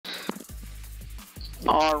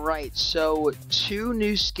Alright, so 2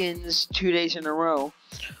 new skins 2 days in a row.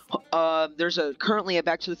 There's currently a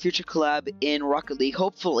Back to the Future collab in Rocket League.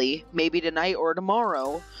 Hopefully, maybe tonight or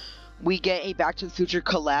tomorrow, we get a Back to the Future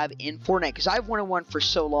collab in Fortnite. Because I've wanted one for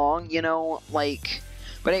so long, you know, like...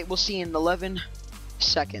 But hey, we'll see in 11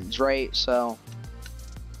 seconds, right? So...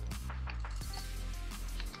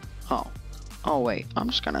 Oh wait, I'm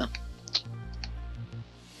just gonna...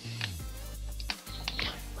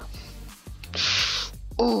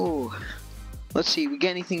 Ooh. Let's see, we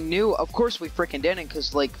get anything new? Of course we freaking didn't,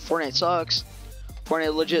 because, like, Fortnite sucks.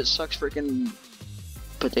 Fortnite legit sucks freaking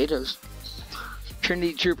potatoes.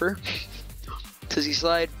 Trinity Trooper. Tizzy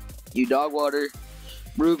Slide. You Dog Water.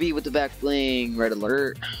 Ruby with the back bling. Red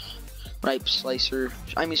Alert. Stripe Slicer.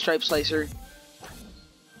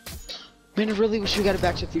 Man, I really wish we got a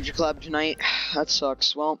Back to the Future collab tonight. That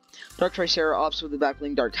sucks. Well, Dark Triceratops with the back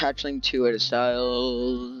bling. Dark Hatchling. 2 edit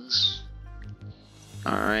styles.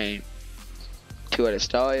 Alright. 2 edit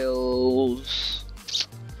styles.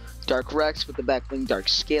 Dark Rex with the back bling. Dark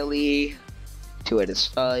Scaly. 2 edit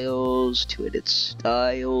styles. 2 edit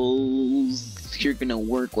styles. You're gonna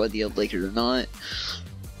work whether you like it or not.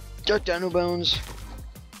 Dark Dino Bones.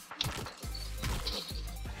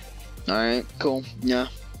 Alright, cool. Yeah.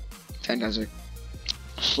 Fantastic.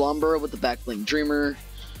 Slumber with the back bling. Dreamer.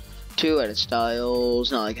 2 edit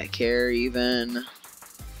styles. Not like I care even.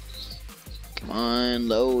 Come on,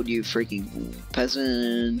 load, you freaking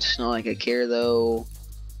peasant. Not like I care, though.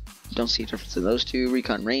 Don't see a difference in those two.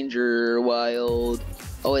 Recon Ranger, Wild.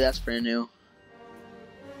 Oh, wait, that's brand new.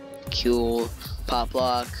 Cool. Pop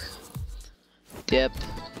Lock. Dip.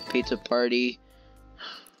 Pizza Party.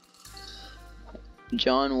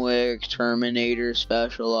 John Wick. Terminator.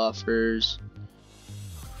 Special offers.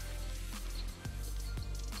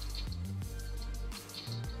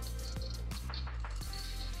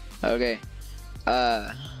 Okay.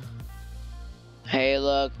 Hey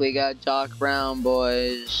look, we got Doc Brown,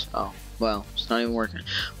 boys. Oh, well, it's not even working.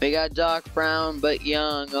 We got Doc Brown, but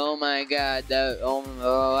young. Oh my god, that,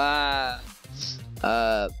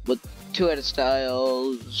 with 2 edit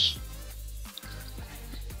styles.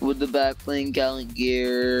 With the back bling, Gallant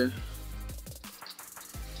Gear.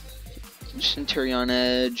 Centurion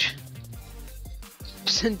Edge.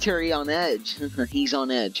 Centurion Edge. He's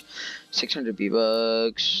on edge. 600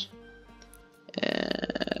 V-Bucks.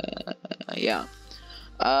 Yeah.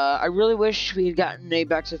 I really wish we had gotten a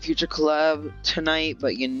Back to the Future collab tonight,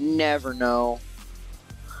 but you never know.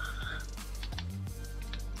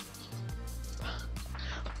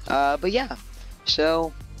 But yeah.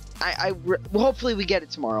 So, hopefully we get it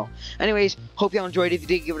tomorrow. Anyways, hope y'all enjoyed. If you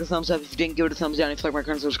did, give it a thumbs up. If you didn't, give it a thumbs down. If you like my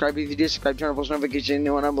content, subscribe. If you did, subscribe, turn on post notifications.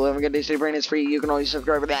 New one, I'm a good day. Stay brain is free. You can always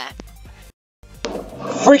subscribe for that.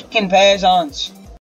 Freaking Pazons.